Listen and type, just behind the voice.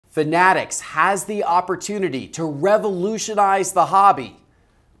Fanatics has the opportunity to revolutionize the hobby,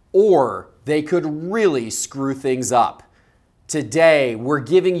 or they could really screw things up. Today, we're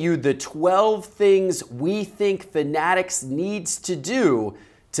giving you the 12 things we think Fanatics needs to do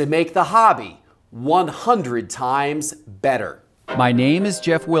to make the hobby 100 times better. My name is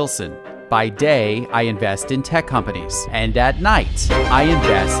Jeff Wilson. By day, I invest in tech companies, and at night, I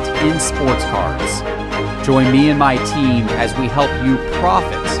invest in sports cars. Join me and my team as we help you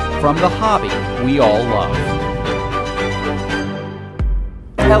profit from the hobby we all love.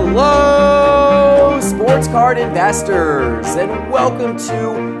 Hello, sports card investors, and welcome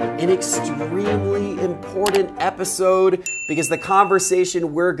to an extremely important episode because the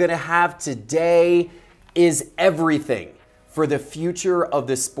conversation we're going to have today is everything for the future of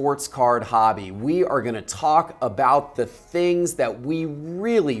the sports card hobby. We are going to talk about the things that we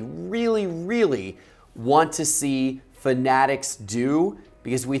really want to see Fanatics do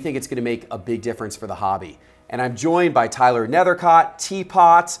because we think it's going to make a big difference for the hobby. And I'm joined by Tyler Nethercott,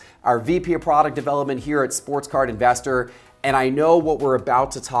 Teapot, our VP of Product Development here at Sports Card Investor. And I know what we're about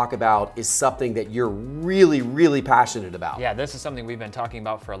to talk about is something that you're really passionate about. Yeah, this is something we've been talking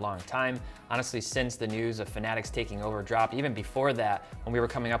about for a long time. Honestly, since the news of Fanatics taking over dropped, even before that, when we were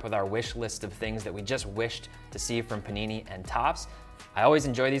coming up with our wish list of things that we just wished to see from Panini and Topps. I always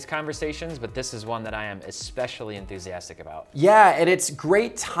enjoy these conversations, but this is one that I am especially enthusiastic about. Yeah, and it's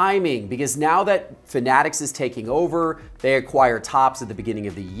great timing because now that Fanatics is taking over, they acquire Topps at the beginning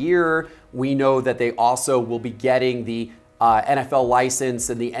of the year. We know that they also will be getting the NFL license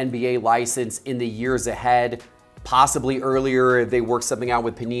and the NBA license in the years ahead, possibly earlier if they work something out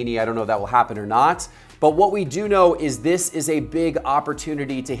with Panini. I don't know if that will happen or not. But what we do know is this is a big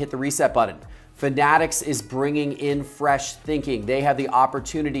opportunity to hit the reset button. Fanatics is bringing in fresh thinking. They have the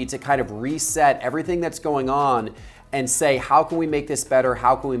opportunity to kind of reset everything that's going on and say, how can we make this better?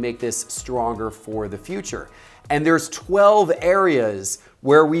 How can we make this stronger for the future? And there's 12 areas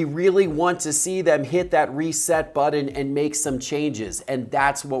where we really want to see them hit that reset button and make some changes. And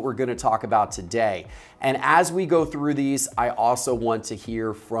that's what we're going to talk about today. And as we go through these, I also want to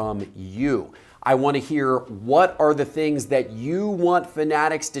hear from you. I want to hear what are the things that you want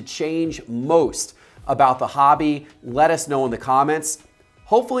Fanatics to change most about the hobby. Let us know in the comments.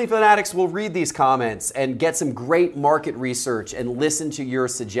 Hopefully Fanatics will read these comments and get some great market research and listen to your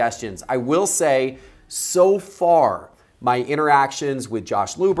suggestions. I will say, so far, my interactions with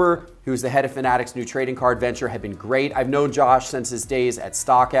Josh Luber, who's the head of Fanatics' new trading card venture, have been great. I've known Josh since his days at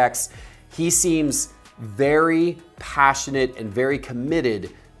StockX. He seems very passionate and very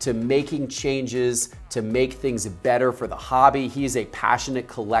committed to making changes to make things better for the hobby. He's a passionate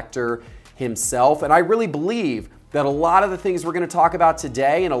collector himself, and I really believe that a lot of the things we're going to talk about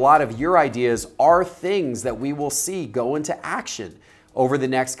today and a lot of your ideas are things that we will see go into action over the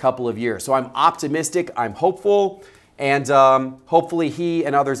next couple of years. So I'm optimistic, I'm hopeful, and hopefully he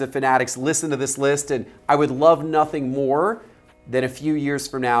and others at Fanatics listen to this list, and I would love nothing more than a few years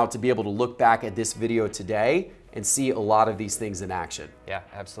from now to be able to look back at this video today and see a lot of these things in action. Yeah,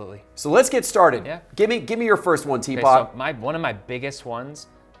 absolutely. So let's get started. Yeah. Give me your first one, Teapot. Okay, so one of my biggest ones,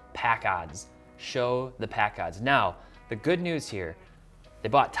 pack odds. Show the pack odds. Now, the good news here, they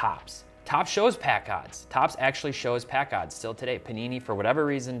bought Topps. Topps shows pack odds. Topps actually shows pack odds still today. Panini, for whatever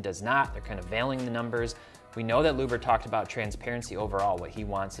reason, does not. They're kind of veiling the numbers. We know that Luber talked about transparency overall. What he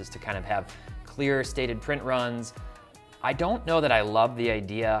wants is to kind of have clear stated print runs. I don't know that I love the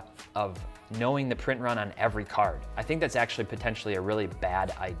idea of knowing the print run on every card. I think that's actually potentially a really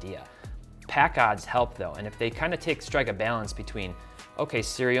bad idea. Pack odds help though, and if they kind of strike a balance between, okay,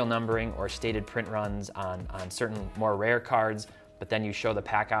 serial numbering or stated print runs on certain more rare cards, but then you show the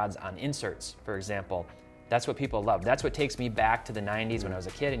pack odds on inserts, for example, that's what people love. That's what takes me back to the 90s when I was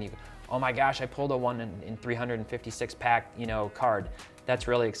a kid and you go, oh my gosh, I pulled a 1 in 356 pack, card. That's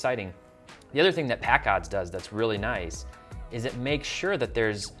really exciting. The other thing that pack odds does that's really nice is it makes sure that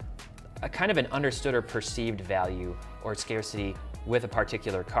there's a kind of an understood or perceived value or scarcity with a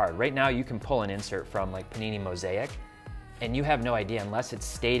particular card. Right now, you can pull an insert from like Panini Mosaic, and you have no idea unless it's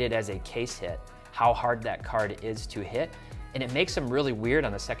stated as a case hit how hard that card is to hit. And it makes them really weird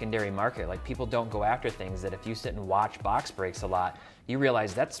on the secondary market. Like people don't go after things that if you sit and watch box breaks a lot, you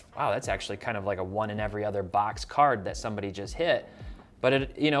realize that's actually kind of like a 1 in every other box card that somebody just hit. But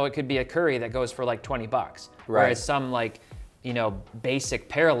it could be a Curry that goes for like 20 bucks. Right. Whereas some basic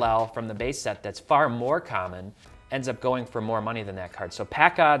parallel from the base set that's far more common ends up going for more money than that card. So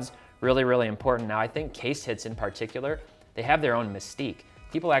pack odds, really important. Now I think case hits in particular, they have their own mystique.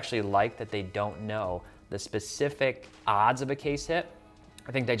 People actually like that they don't know the specific odds of a case hit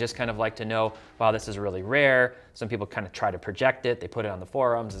I think they just kind of like to know, wow, this is really rare. Some people kind of try to project it. They put it on the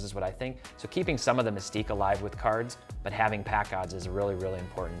forums. This is what I think. So keeping some of the mystique alive with cards, but having pack odds is really, really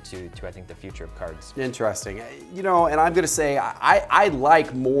important to I think, the future of cards. Interesting. You know, and I'm going to say I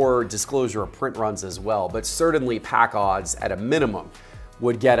like more disclosure of print runs as well, but certainly pack odds at a minimum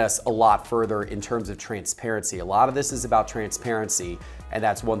would get us a lot further in terms of transparency. A lot of this is about transparency, and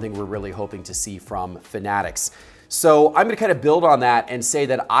that's one thing we're really hoping to see from Fanatics. So I'm going to kind of build on that and say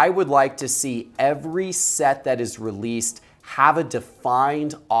that I would like to see every set that is released have a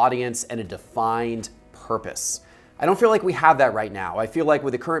defined audience and a defined purpose. I don't feel like we have that right now. I feel like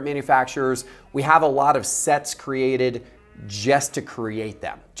with the current manufacturers, we have a lot of sets created just to create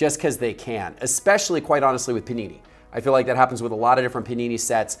them, just because they can, especially, quite honestly, with Panini. I feel like that happens with a lot of different Panini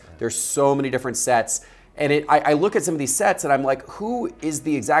sets. There's so many different sets. And I look at some of these sets and I'm like, who is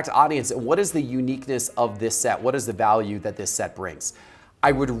the exact audience and what is the uniqueness of this set? What is the value that this set brings?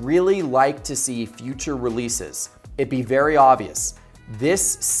 I would really like to see future releases. It be very obvious.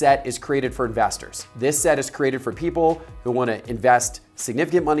 This set is created for investors. This set is created for people who want to invest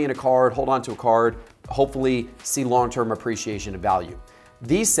significant money in a card, hold on to a card, hopefully see long-term appreciation and value.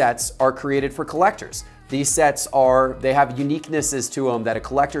 These sets are created for collectors. These sets they have uniquenesses to them that a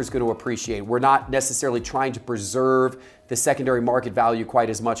collector is going to appreciate. We're not necessarily trying to preserve the secondary market value quite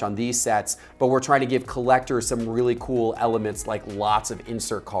as much on these sets, but we're trying to give collectors some really cool elements like lots of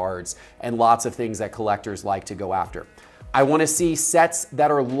insert cards and lots of things that collectors like to go after. I want to see sets that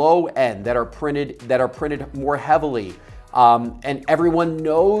are low end, that are printed more heavily. And everyone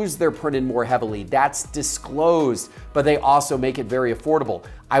knows they're printed more heavily. That's disclosed, but they also make it very affordable.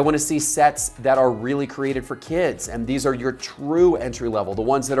 I want to see sets that are really created for kids, and these are your true entry level, the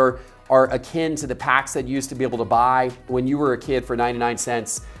ones that are akin to the packs that you used to be able to buy when you were a kid for 99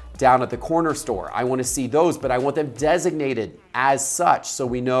 cents down at the corner store. I want to see those, but I want them designated as such so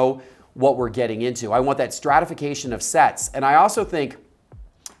we know what we're getting into. I want that stratification of sets, and I also think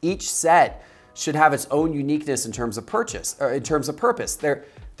each set should have its own uniqueness in terms of purpose.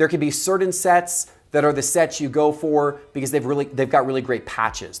 There can be certain sets that are the sets you go for because they've got really great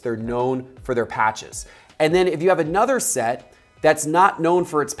patches. They're known for their patches. And then if you have another set that's not known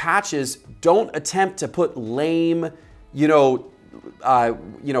for its patches, don't attempt to put lame,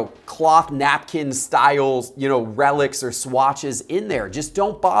 cloth napkin styles, relics or swatches in there. Just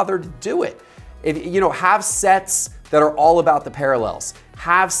don't bother to do it. Have sets that are all about the parallels.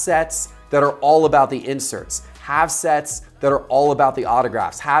 Have sets that are all about the inserts. Have sets that are all about the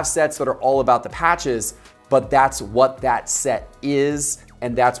autographs. Have sets that are all about the patches, but that's what that set is,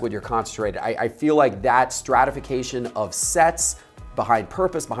 and that's what you're concentrated. I feel like that stratification of sets behind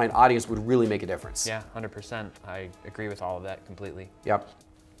purpose, behind audience would really make a difference. Yeah, 100%. I agree with all of that completely. Yep.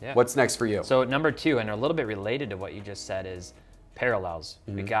 Yeah. What's next for you? So number 2, and a little bit related to what you just said, is parallels.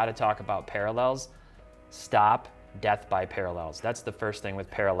 We got to talk about parallels. Stop death by parallels. That's the first thing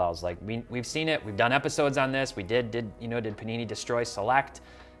with parallels. Like we've seen it. We've done episodes on this. We did Panini destroy Select,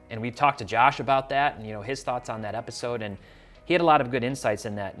 and we've talked to Josh about that and his thoughts on that episode, and he had a lot of good insights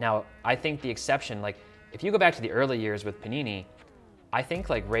in that. Now I think the exception, like if you go back to the early years with Panini, I think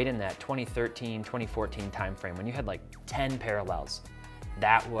like right in that 2013, 2014 timeframe when you had like 10 parallels,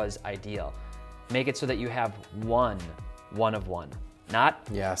 that was ideal. Make it so that you have one of one, not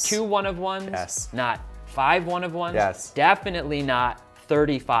yes. 2 one of ones, yes. not 5 one of ones, yes. Definitely not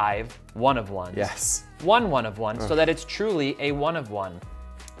 35 one of ones. Yes. One of ones, so that it's truly a one of one.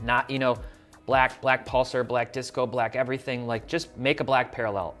 Not, black pulsar, black disco, black everything. Like just make a black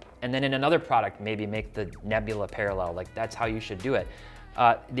parallel. And then in another product, maybe make the Nebula parallel. Like that's how you should do it.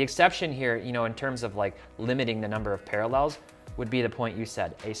 The exception here, in terms of like limiting the number of parallels, would be the point you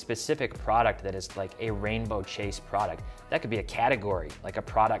said, a specific product that is like a rainbow chase product. That could be a category, like a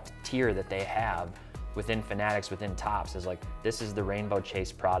product tier that they have within Fanatics, within Topps, is like, this is the rainbow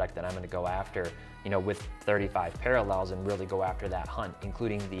chase product that I'm gonna go after, with 35 parallels and really go after that hunt,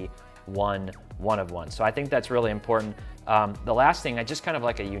 including the one of one. So I think that's really important. The last thing, I just kind of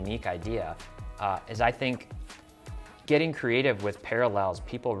like a unique idea, is I think getting creative with parallels,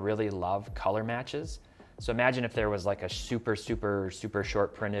 people really love color matches. So imagine if there was like a super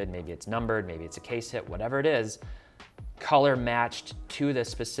short printed, maybe it's numbered, maybe it's a case hit, whatever it is, color matched to the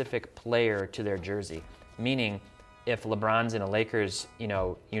specific player to their jersey. Meaning if LeBron's in a Lakers,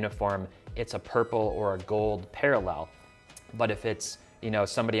 uniform, it's a purple or a gold parallel. But if it's,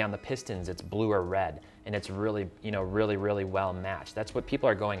 somebody on the Pistons, it's blue or red, and it's really, really well matched. That's what people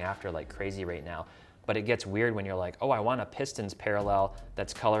are going after like crazy right now. But it gets weird when you're like, oh, I want a Pistons parallel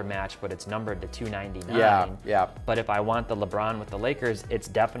that's color matched, but it's numbered to 299. Yeah. But if I want the LeBron with the Lakers, it's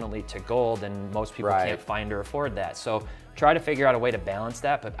definitely to gold, and most people can't find or afford that. So try to figure out a way to balance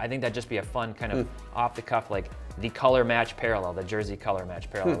that, but I think that'd just be a fun kind of off the cuff, like the color match parallel, the jersey color match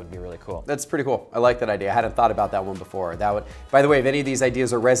parallel would be really cool. That's pretty cool. I like that idea. I hadn't thought about that one before. That would, by the way, if any of these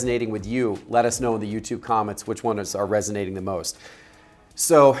ideas are resonating with you, let us know in the YouTube comments which ones are resonating the most.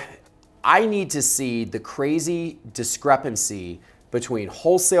 So I need to see the crazy discrepancy between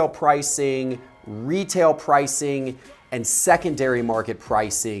wholesale pricing, retail pricing, and secondary market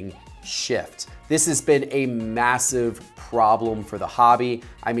pricing shift. This has been a massive problem for the hobby.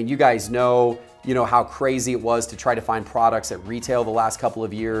 I mean, you guys know, how crazy it was to try to find products at retail the last couple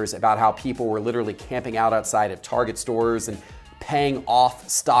of years, about how people were literally camping out outside of Target stores and paying off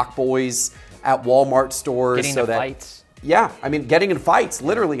stock boys at Walmart stores. Getting into fights. Yeah, I mean, getting in fights,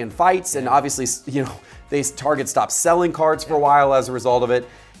 literally in fights, and obviously, Target stopped selling cards for a while as a result of it.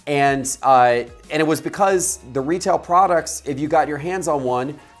 And it was because the retail products, if you got your hands on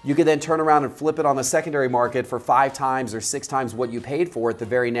one, you could then turn around and flip it on the secondary market for 5 times or 6 times what you paid for it the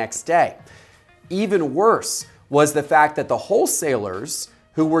very next day. Even worse was the fact that the wholesalers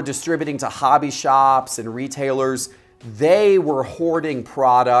who were distributing to hobby shops and retailers, they were hoarding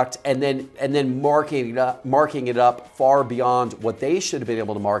product and then marking it up far beyond what they should have been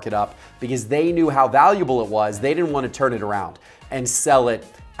able to mark it up, because they knew how valuable it was. They didn't want to turn it around and sell it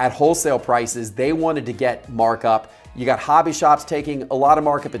at wholesale prices. They wanted to get markup. You got hobby shops taking a lot of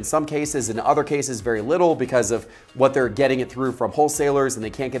markup in some cases, in other cases very little because of what they're getting it through from wholesalers, and they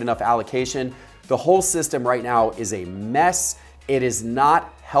can't get enough allocation. The whole system right now is a mess. It is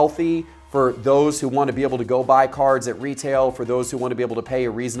not healthy for those who want to be able to go buy cards at retail, for those who want to be able to pay a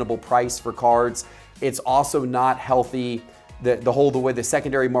reasonable price for cards. It's also not healthy, the way the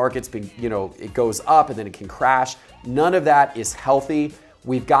secondary market's been, it goes up and then it can crash. None of that is healthy.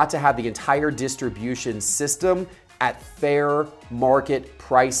 We've got to have the entire distribution system at fair market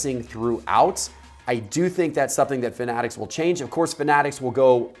pricing throughout. I do think that's something that Fanatics will change. Of course, Fanatics will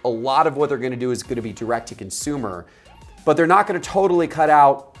go, a lot of what they're going to do is going to be direct to consumer, but they're not going to totally cut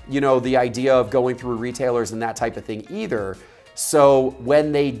out, the idea of going through retailers and that type of thing either. So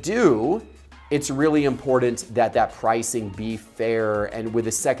when they do, it's really important that that pricing be fair and with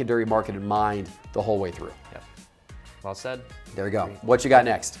the secondary market in mind the whole way through. Yep. Well said. There you go. What you got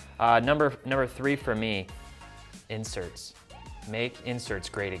next? Number 3 for me, inserts. Make inserts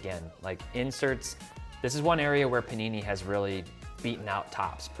great again. Like inserts, this is one area where Panini has really beaten out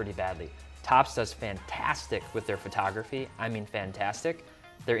Topps pretty badly. Topps does fantastic with their photography. I mean, fantastic.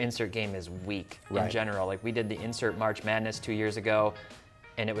 Their insert game is weak in general. Like we did the insert March Madness 2 years ago,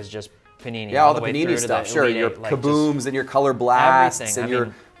 and it was just Panini. Yeah, all the Panini stuff. Sure, your kabooms and your color blasts and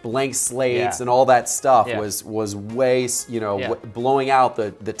your blank slates and all that stuff was way, blowing out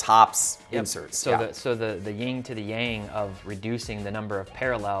the Topps inserts. So the yin to the yang of reducing the number of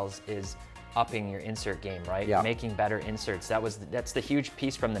parallels is upping your insert game, right? Yeah. Making better inserts. That's the huge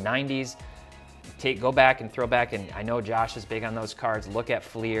piece from the 90s. Go back and throw back, and I know Josh is big on those cards. Look at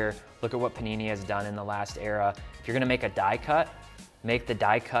Fleer. Look at what Panini has done in the last era. If you're gonna make a die cut, make the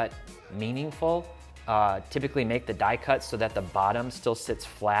die cut meaningful. Typically make the die cut so that the bottom still sits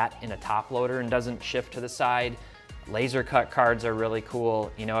flat in a top loader and doesn't shift to the side. Laser cut cards are really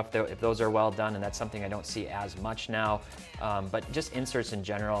cool, if those are well done, and that's something I don't see as much now. But just inserts in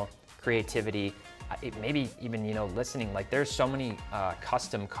general, creativity, maybe even, listening. Like there's so many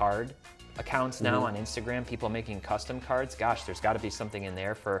custom card accounts now on Instagram, people making custom cards. Gosh, there's got to be something in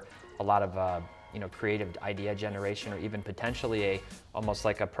there for a lot of creative idea generation, or even potentially almost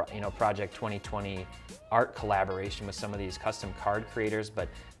like a Project 2020 art collaboration with some of these custom card creators. But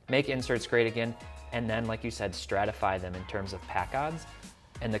make inserts great again, and then like you said, stratify them in terms of pack odds,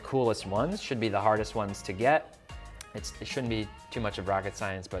 and the coolest ones should be the hardest ones to get. It shouldn't be too much of rocket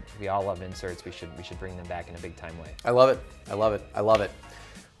science, but we all love inserts. We should bring them back in a big time way. I love it. I love it. I love it.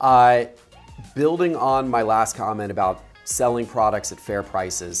 Building on my last comment about selling products at fair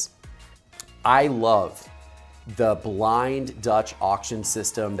prices, I love the blind Dutch auction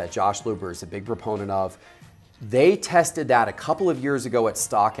system that Josh Luber is a big proponent of. They tested that a couple of years ago at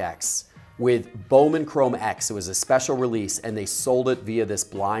StockX with Bowman Chrome X. It was a special release, and they sold it via this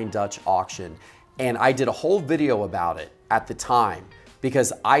blind Dutch auction. And I did a whole video about it at the time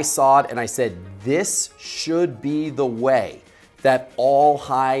because I saw it and I said, this should be the way that all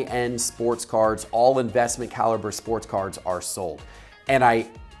high-end sports cards, all investment caliber sports cards are sold. And I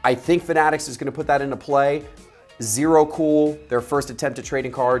think Fanatics is gonna put that into play. Zero Cool, their first attempt at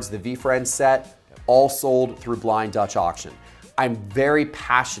trading cards, the V-Friends set, all sold through blind Dutch auction. I'm very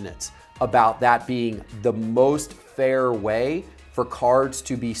passionate about that being the most fair way for cards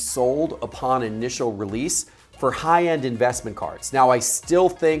to be sold upon initial release for high-end investment cards. Now, I still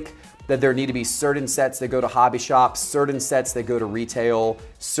think that there need to be certain sets that go to hobby shops, certain sets that go to retail,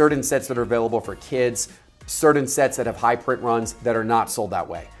 certain sets that are available for kids, certain sets that have high print runs that are not sold that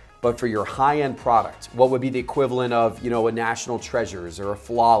way. But for your high-end product, what would be the equivalent of, a National Treasures or a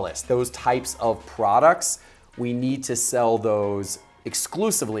Flawless, those types of products, we need to sell those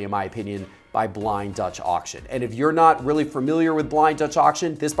exclusively, in my opinion, by blind Dutch auction. And if you're not really familiar with blind Dutch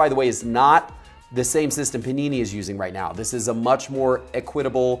auction, this, by the way, is not the same system Panini is using right now. This is a much more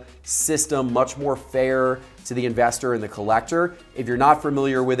equitable system, much more fair to the investor and the collector. If you're not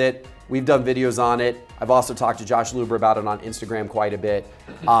familiar with it, we've done videos on it. I've also talked to Josh Luber about it on Instagram quite a bit.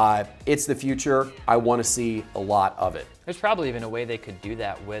 It's the future. I want to see a lot of it. There's probably even a way they could do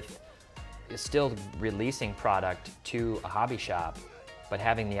that with still releasing product to a hobby shop, but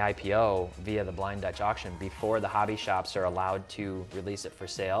having the IPO via the blind Dutch auction before the hobby shops are allowed to release it for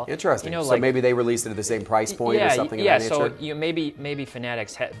sale. Interesting. So maybe they released it at the same price point or something of that nature? So maybe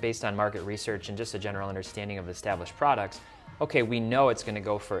Fanatics, based on market research and just a general understanding of established products, okay, we know it's going to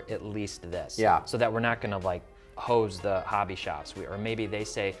go for at least this. Yeah. So that we're not going to hose the hobby shops. Or maybe they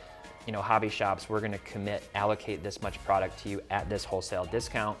say, hobby shops, we're going to allocate this much product to you at this wholesale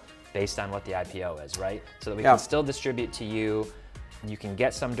discount based on what the IPO is, right? So that we can still distribute to you. You can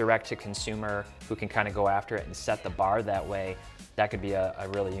get some direct to consumer who can kind of go after it and set the bar that way. That could be a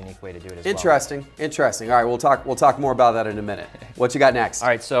really unique way to do it as well. Interesting. All right, we'll talk more about that in a minute. What you got next? All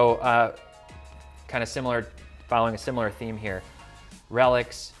right, so kind of similar, following a similar theme here.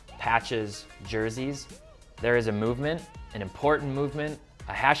 Relics, patches, jerseys. There is a movement, an important movement,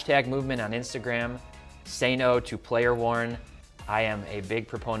 a hashtag movement on Instagram. Say no to player worn. I am a big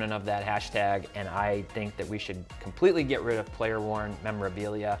proponent of that hashtag, and I think that we should completely get rid of player-worn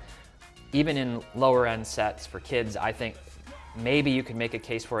memorabilia. Even in lower-end sets for kids, I think maybe you could make a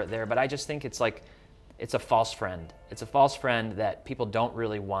case for it there, but I just think it's a false friend. It's a false friend that people don't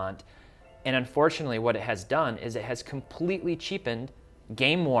really want. And unfortunately, what it has done is it has completely cheapened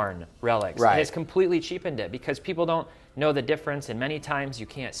game-worn relics. Right. It has completely cheapened it because people don't know the difference, and many times you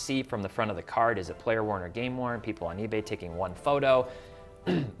can't see from the front of the card, is it player worn or game worn? People on eBay taking one photo.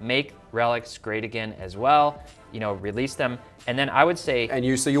 Make relics great again as well. Release them, and then I would say.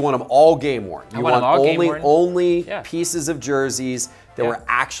 And so you want them all game worn. You want only yeah. pieces of jerseys that were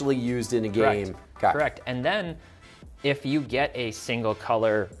actually used in a game. Correct. And then if you get a single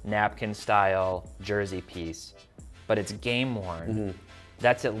color napkin style jersey piece, but it's game worn.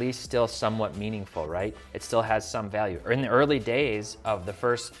 That's at least still somewhat meaningful, right? It still has some value. Or in the early days of the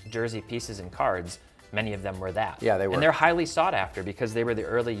first jersey pieces and cards, many of them were that. Yeah, they were. And they're highly sought after because they were the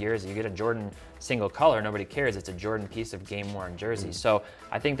early years. You get a Jordan single color, nobody cares. It's a Jordan piece of game-worn jersey. So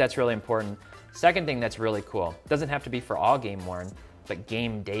I think that's really important. Second thing that's really cool, doesn't have to be for all game-worn, but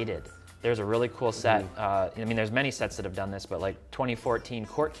game-dated. There's a really cool set. There's many sets that have done this, but 2014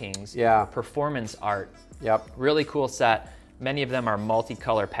 Court Kings performance art. Yep. Really cool set. Many of them are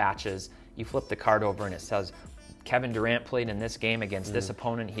multicolor patches. You flip the card over and it says, Kevin Durant played in this game against this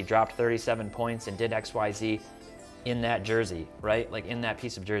opponent. He dropped 37 points and did XYZ in that jersey, right? In that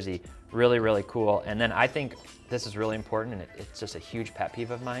piece of jersey. Really, really cool. And then I think this is really important, and it's just a huge pet peeve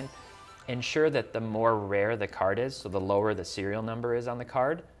of mine. Ensure that the more rare the card is, so the lower the serial number is on the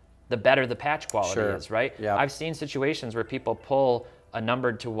card, the better the patch quality is, right? Yep. I've seen situations where people pull a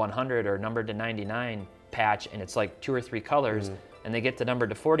numbered to 100 or numbered to 99 patch, and it's 2 or 3 colors, and they get the number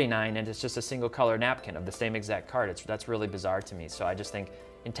to 49, and it's just a single color napkin of the same exact card. That's really bizarre to me. So I just think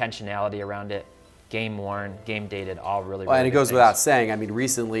intentionality around it, game worn, game dated, all really. And it goes without saying.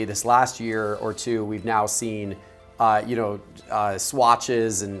 Recently, this last year or two, we've now seen,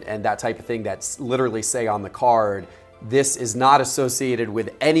 swatches and that type of thing that's literally say on the card, this is not associated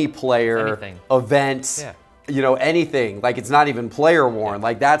with any player, event. Anything. It's not even player worn.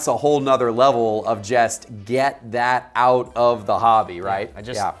 That's a whole nother level of just get that out of the hobby, right?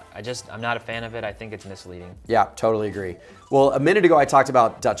 I'm not a fan of it. I think it's misleading. Yeah, totally agree. Well, a minute ago I talked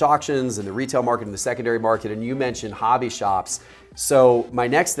about Dutch auctions and the retail market and the secondary market, and you mentioned hobby shops. So my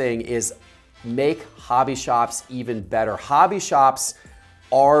next thing is make hobby shops even better. Hobby shops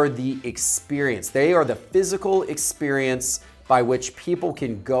are the experience. They are the physical experience by which people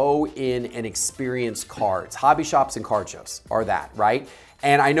can go in and experience cards. Hobby shops and card shows are that, right?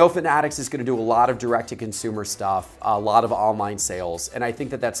 And I know Fanatics is gonna do a lot of direct-to-consumer stuff, a lot of online sales, and I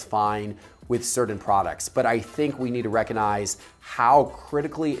think that that's fine with certain products. But I think we need to recognize how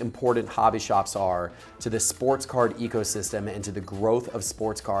critically important hobby shops are to the sports card ecosystem and to the growth of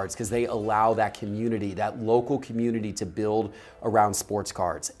sports cards, because they allow that community, that local community, to build around sports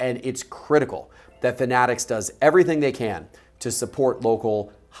cards. And it's critical that Fanatics does everything they can to support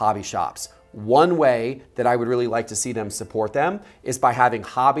local hobby shops. One way that I would really like to see them support them is by having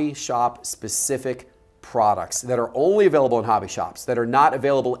hobby shop specific products that are only available in hobby shops, that are not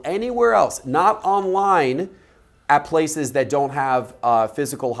available anywhere else, not online at places that don't have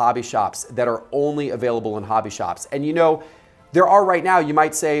physical hobby shops, that are only available in hobby shops. And you know, there are right now, you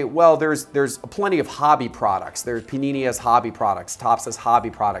might say, well, there's plenty of hobby products. There's Panini has hobby products, Topps has hobby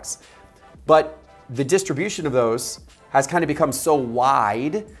products. But the distribution of those has kind of become so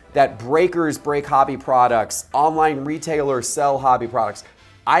wide that breakers break hobby products, online retailers sell hobby products.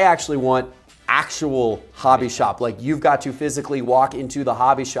 I actually want actual hobby shop. Like, you've got to physically walk into the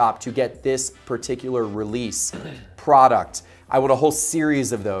hobby shop to get this particular release product. I want a whole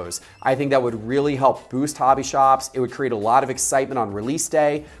series of those. I think that would really help boost hobby shops. It would create a lot of excitement on release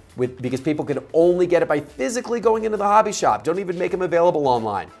day because people could only get it by physically going into the hobby shop. Don't even make them available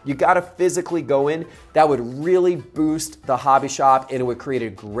online. You gotta physically go in. That would really boost the hobby shop, and it would create a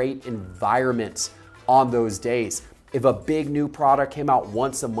great environment on those days. If a big new product came out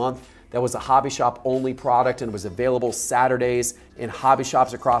once a month that was a hobby shop only product and was available Saturdays in hobby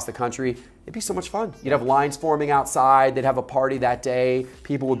shops across the country, it'd be so much fun. You'd have lines forming outside, they'd have a party that day,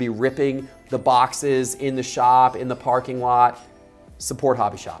 people would be ripping the boxes in the shop, in the parking lot. Support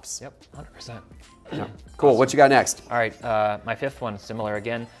hobby shops. Yep, 100%. Yeah. Cool, awesome. What you got next? All right, my fifth one, similar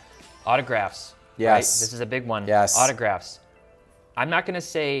again, autographs. Yes. Right? This is a big one. Yes. Autographs. I'm not gonna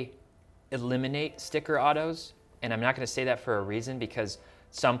say eliminate sticker autos, and I'm not gonna say that for a reason, because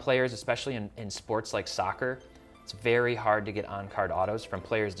some players, especially in sports like soccer, it's very hard to get on-card autos from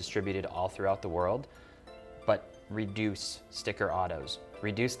players distributed all throughout the world. But reduce sticker autos.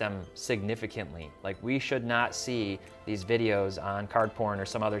 Reduce them significantly. Like, we should not see these videos on Card Porn or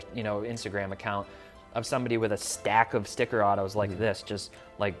some other, Instagram account of somebody with a stack of sticker autos like this, just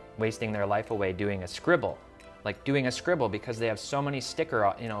like wasting their life away doing a scribble. Like doing a scribble because they have so many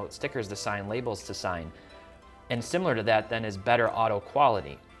stickers to sign, labels to sign. And similar to that then is better auto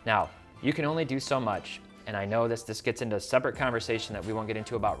quality. Now, you can only do so much, and I know this gets into a separate conversation that we won't get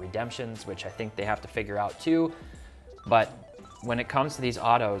into about redemptions, which I think they have to figure out too. But when it comes to these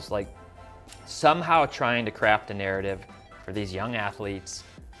autos, like, somehow trying to craft a narrative for these young athletes,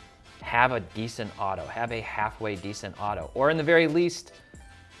 have a decent auto, have a halfway decent auto, or in the very least,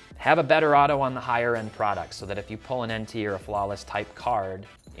 have a better auto on the higher end products, so that if you pull an NT or a flawless type card,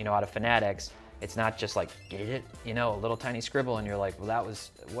 out of Fanatics, it's not just like, get it, a little tiny scribble, and you're like, well,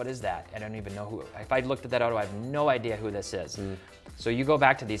 what is that? I don't even know who. If I looked at that auto, I have no idea who this is. So you go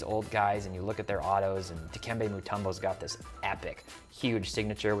back to these old guys and you look at their autos, and Dikembe Mutombo's got this epic, huge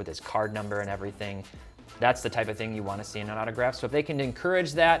signature with his card number and everything. That's the type of thing you want to see in an autograph. So if they can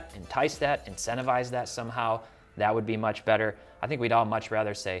encourage that, entice that, incentivize that somehow, that would be much better. I think we'd all much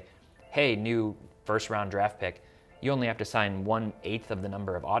rather say, hey, new first round draft pick, you only have to sign 1/8 of the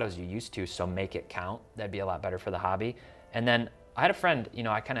number of autos you used to, so make it count. That'd be a lot better for the hobby. And then I had a friend,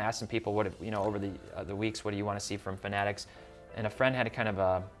 I kind of asked some people, over the weeks, what do you want to see from Fanatics? And a friend had a kind of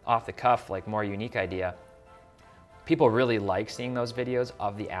a off the cuff, like, more unique idea. People really like seeing those videos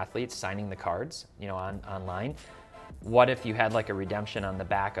of the athletes signing the cards, online. What if you had like a redemption on the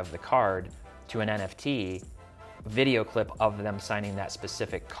back of the card to an NFT video clip of them signing that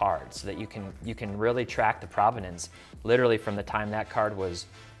specific card, so that you can really track the provenance literally from the time that card was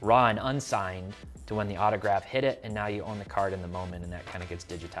raw and unsigned to when the autograph hit it, and now you own the card in the moment, and that kind of gets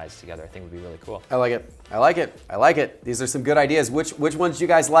digitized together. I think would be really cool. I like it. I like it. I like it. These are some good ideas. Which ones do you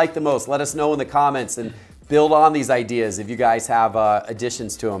guys like the most? Let us know in the comments and build on these ideas if you guys have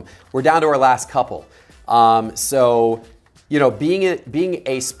additions to them. We're down to our last couple. Being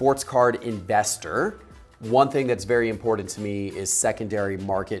a sports card investor, one thing that's very important to me is secondary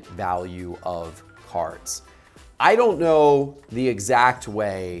market value of cards. I don't know the exact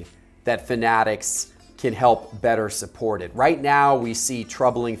way that Fanatics can help better support it. Right now, we see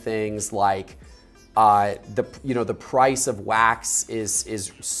troubling things like the price of wax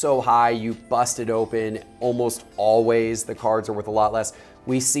is so high, you bust it open, almost always the cards are worth a lot less.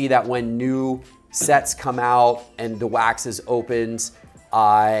 We see that when new sets come out and the wax is opened,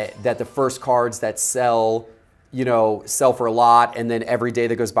 that the first cards that sell for a lot, and then every day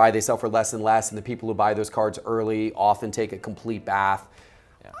that goes by, they sell for less and less, and the people who buy those cards early often take a complete bath.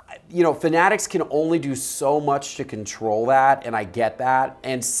 Fanatics can only do so much to control that, and I get that.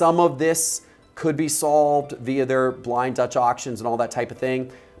 And some of this could be solved via their blind Dutch auctions and all that type of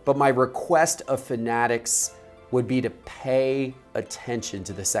thing. But my request of Fanatics would be to pay attention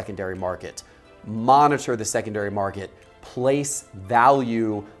to the secondary market, monitor the secondary market, place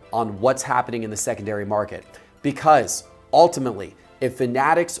value on what's happening in the secondary market. Because ultimately, if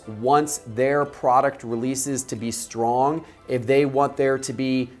Fanatics wants their product releases to be strong, if they want there to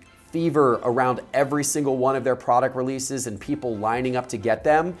be fever around every single one of their product releases and people lining up to get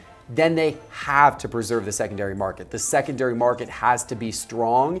them, then they have to preserve the secondary market. The secondary market has to be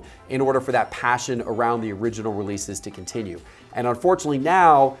strong in order for that passion around the original releases to continue. And unfortunately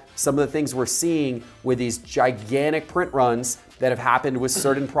now, some of the things we're seeing with these gigantic print runs that have happened with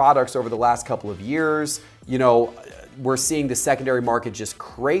certain products over the last couple of years, you know, we're seeing the secondary market just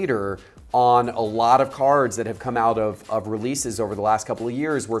crater on a lot of cards that have come out of releases over the last couple of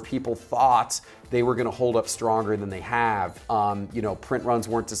years where people thought they were gonna hold up stronger than they have. You know, print runs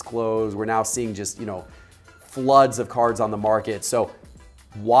weren't disclosed. We're now seeing just, you know, floods of cards on the market. So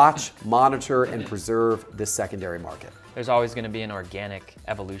watch, monitor, and preserve this secondary market. There's always going to be an organic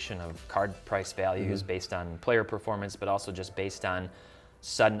evolution of card price values based on player performance, but also just based on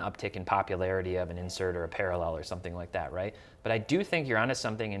sudden uptick in popularity of an insert or a parallel or something like that, right? But I do think you're onto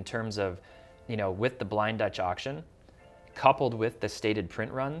something in terms of, you know, with the blind Dutch auction, coupled with the stated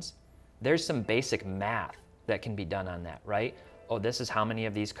print runs, there's some basic math that can be done on that, right? Oh, this is how many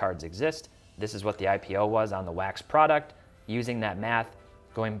of these cards exist. This is what the IPO was on the wax product. Using that math,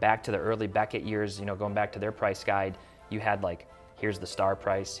 going back to the early Beckett years, you know, going back to their price guide, you had like, here's the star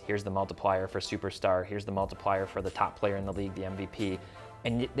price, here's the multiplier for superstar, here's the multiplier for the top player in the league, the MVP.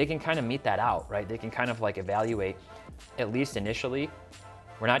 And they can kind of meet that out, right? They can kind of like evaluate, at least initially.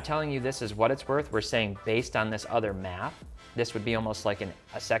 We're not telling you this is what it's worth. We're saying based on this other math, this would be almost like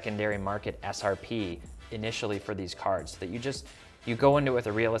a secondary market SRP initially for these cards, that you go into it with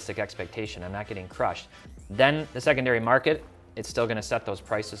a realistic expectation. I'm not getting crushed. Then the secondary market, it's still gonna set those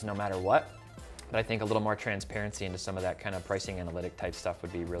prices no matter what. But I think a little more transparency into some of that kind of pricing analytic type stuff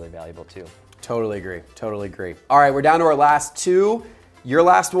would be really valuable too. Totally agree, totally agree. All right, we're down to our last two. Your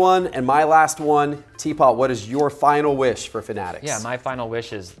last one and my last one. Teapot, what is your final wish for Fanatics? Yeah, my final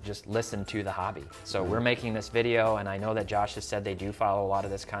wish is just listen to the hobby. So we're making this video, and I know that Josh has said they do follow a lot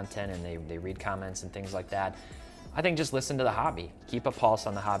of this content and they read comments and things like that. I think just listen to the hobby. Keep a pulse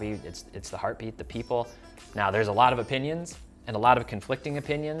on the hobby. It's the heartbeat, the people. Now, there's a lot of opinions and a lot of conflicting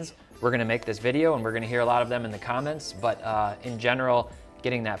opinions. We're gonna make this video and we're gonna hear a lot of them in the comments, but in general,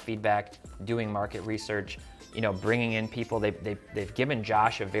 getting that feedback, doing market research, you know, bringing in people. They've given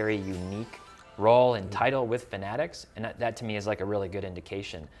Josh a very unique role and title with Fanatics, and that to me is like a really good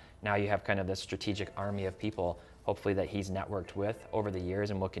indication. Now you have kind of this strategic army of people, hopefully that he's networked with over the years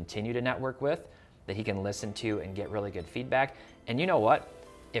and will continue to network with, that he can listen to and get really good feedback. And you know what?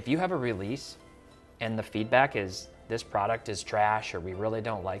 If you have a release and the feedback is, this product is trash, or we really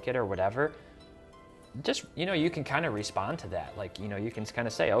don't like it, or whatever, just, you know, you can kind of respond to that. Like, you know, you can kind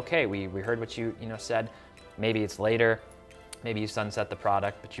of say, okay, we heard what you said. Maybe it's later, maybe you sunset the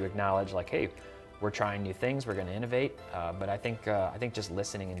product, but you acknowledge like, hey, we're trying new things, we're gonna innovate. But I think just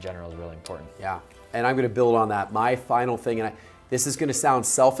listening in general is really important. Yeah, and I'm gonna build on that. My final thing, and this is gonna sound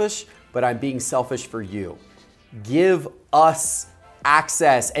selfish, but I'm being selfish for you. Give us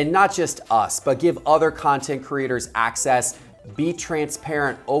access, and not just us, but give other content creators access. Be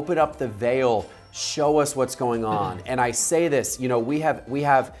transparent, open up the veil, show us what's going on. And I say this, you know, we have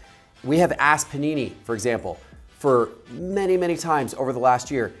asked Panini, for example, for many, many times over the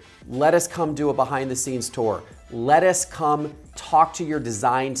last year, let us come do a behind the scenes tour. Let us come talk to your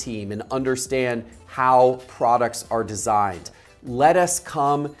design team and understand how products are designed. Let us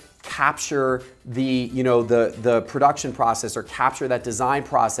come capture the, you know, the production process, or capture that design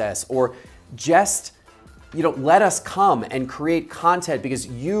process, or just, you know, let us come and create content because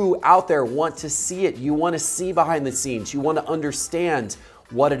you out there want to see it. You want to see behind the scenes. You want to understand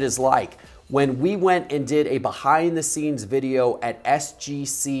what it is like. When we went and did a behind the scenes video at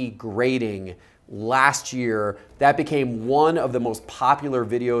SGC Grading last year, that became one of the most popular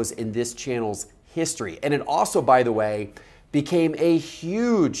videos in this channel's history. And it also, by the way, became a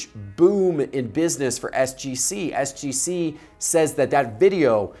huge boom in business for SGC. SGC says that that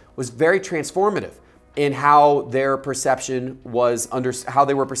video was very transformative in how their perception was, how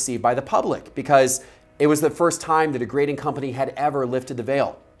they were perceived by the public, because it was the first time that a grading company had ever lifted the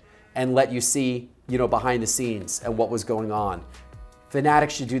veil and let you see, you know, behind the scenes and what was going on.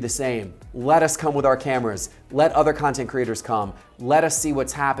 Fanatics should do the same. Let us come with our cameras. Let other content creators come. Let us see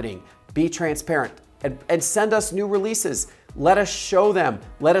what's happening. Be transparent and send us new releases. Let us show them.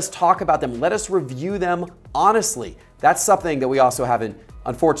 Let us talk about them. Let us review them honestly. That's something that we also haven't,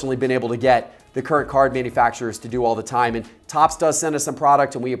 unfortunately, been able to get the current card manufacturers to do all the time. And Topps does send us some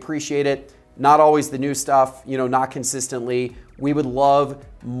product and we appreciate it. Not always the new stuff, you know, not consistently. We would love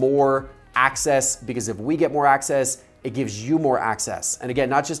more access, because if we get more access, it gives you more access. And again,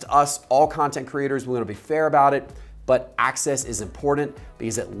 not just us, all content creators, we want to be fair about it, but access is important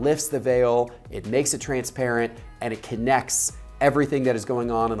because it lifts the veil, it makes it transparent, and it connects everything that is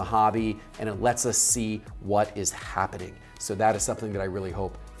going on in the hobby, and it lets us see what is happening. So that is something that I really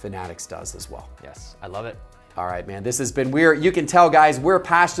hope Fanatics does as well. Yes, I love it. All right, man, this has been weird. You can tell, guys, we're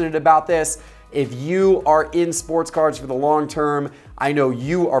passionate about this. If you are in sports cards for the long term, I know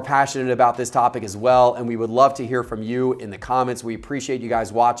you are passionate about this topic as well, and we would love to hear from you in the comments. We appreciate you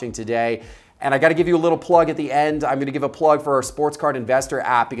guys watching today. And I got to give you a little plug at the end. I'm going to give a plug for our Sports Card Investor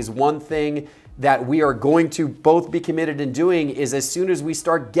app, because one thing that we are going to both be committed in doing is, as soon as we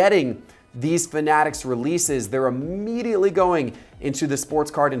start getting these Fanatics releases, they're immediately going into the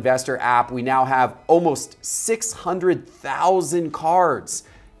Sports Card Investor app. We now have almost 600,000 cards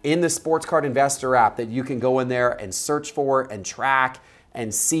in the Sports Card Investor app that you can go in there and search for and track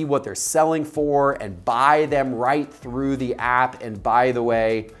and see what they're selling for and buy them right through the app. And by the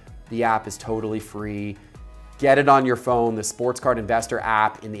way, the app is totally free. Get it on your phone, the Sports Card Investor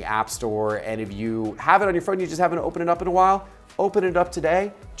app in the App Store. And if you have it on your phone, you just haven't opened it up in a while, open it up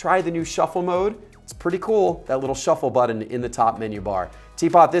today. Try the new shuffle mode. It's pretty cool, that little shuffle button in the top menu bar.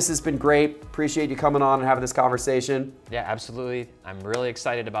 Teapot, this has been great. Appreciate you coming on and having this conversation. Yeah, absolutely. I'm really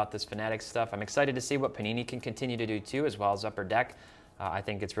excited about this Fanatics stuff. I'm excited to see what Panini can continue to do too, as well as Upper Deck. I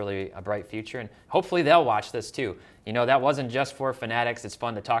think it's really a bright future, and hopefully they'll watch this too. You know, that wasn't just for Fanatics. It's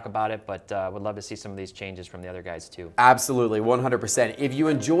fun to talk about it, but would love to see some of these changes from the other guys too. Absolutely, 100%. If you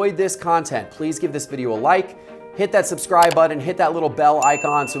enjoyed this content, please give this video a like, hit that subscribe button, hit that little bell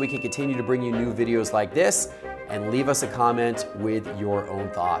icon so we can continue to bring you new videos like this, and leave us a comment with your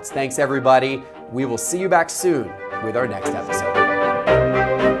own thoughts. Thanks, everybody. We will see you back soon with our next episode.